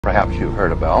Perhaps you've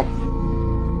heard about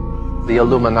the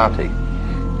Illuminati.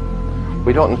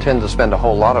 We don't intend to spend a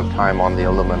whole lot of time on the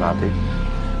Illuminati,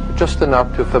 just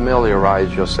enough to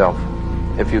familiarize yourself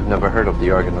if you've never heard of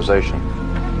the organization.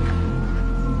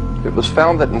 It was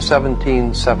founded in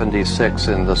 1776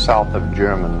 in the south of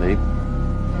Germany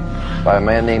by a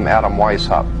man named Adam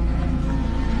Weishaupt.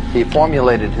 He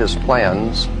formulated his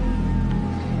plans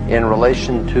in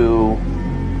relation to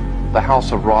the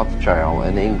House of Rothschild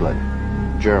in England,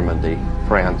 Germany,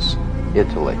 France,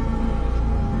 Italy.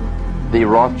 The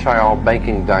Rothschild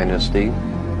banking dynasty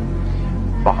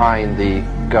behind the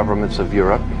governments of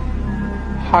Europe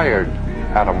hired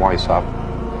Adam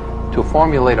Weishaupt to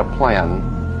formulate a plan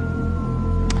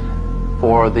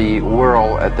for the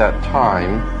world at that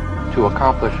time to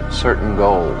accomplish certain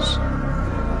goals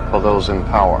for those in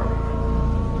power.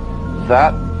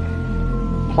 That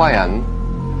plan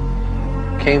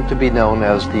came to be known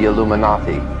as the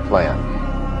Illuminati plan.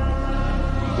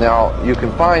 Now, you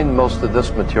can find most of this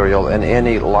material in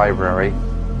any library,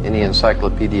 any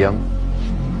encyclopedia,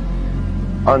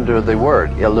 under the word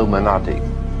Illuminati,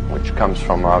 which comes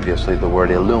from, obviously, the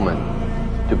word illumine,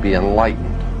 to be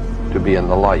enlightened, to be in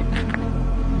the light.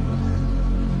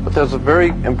 But there's a very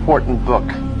important book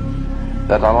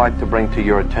that I'd like to bring to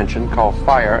your attention called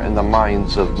Fire in the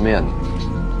Minds of Men.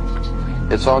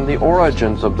 It's on the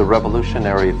origins of the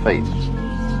revolutionary faith.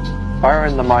 Fire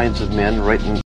in the Minds of Men, written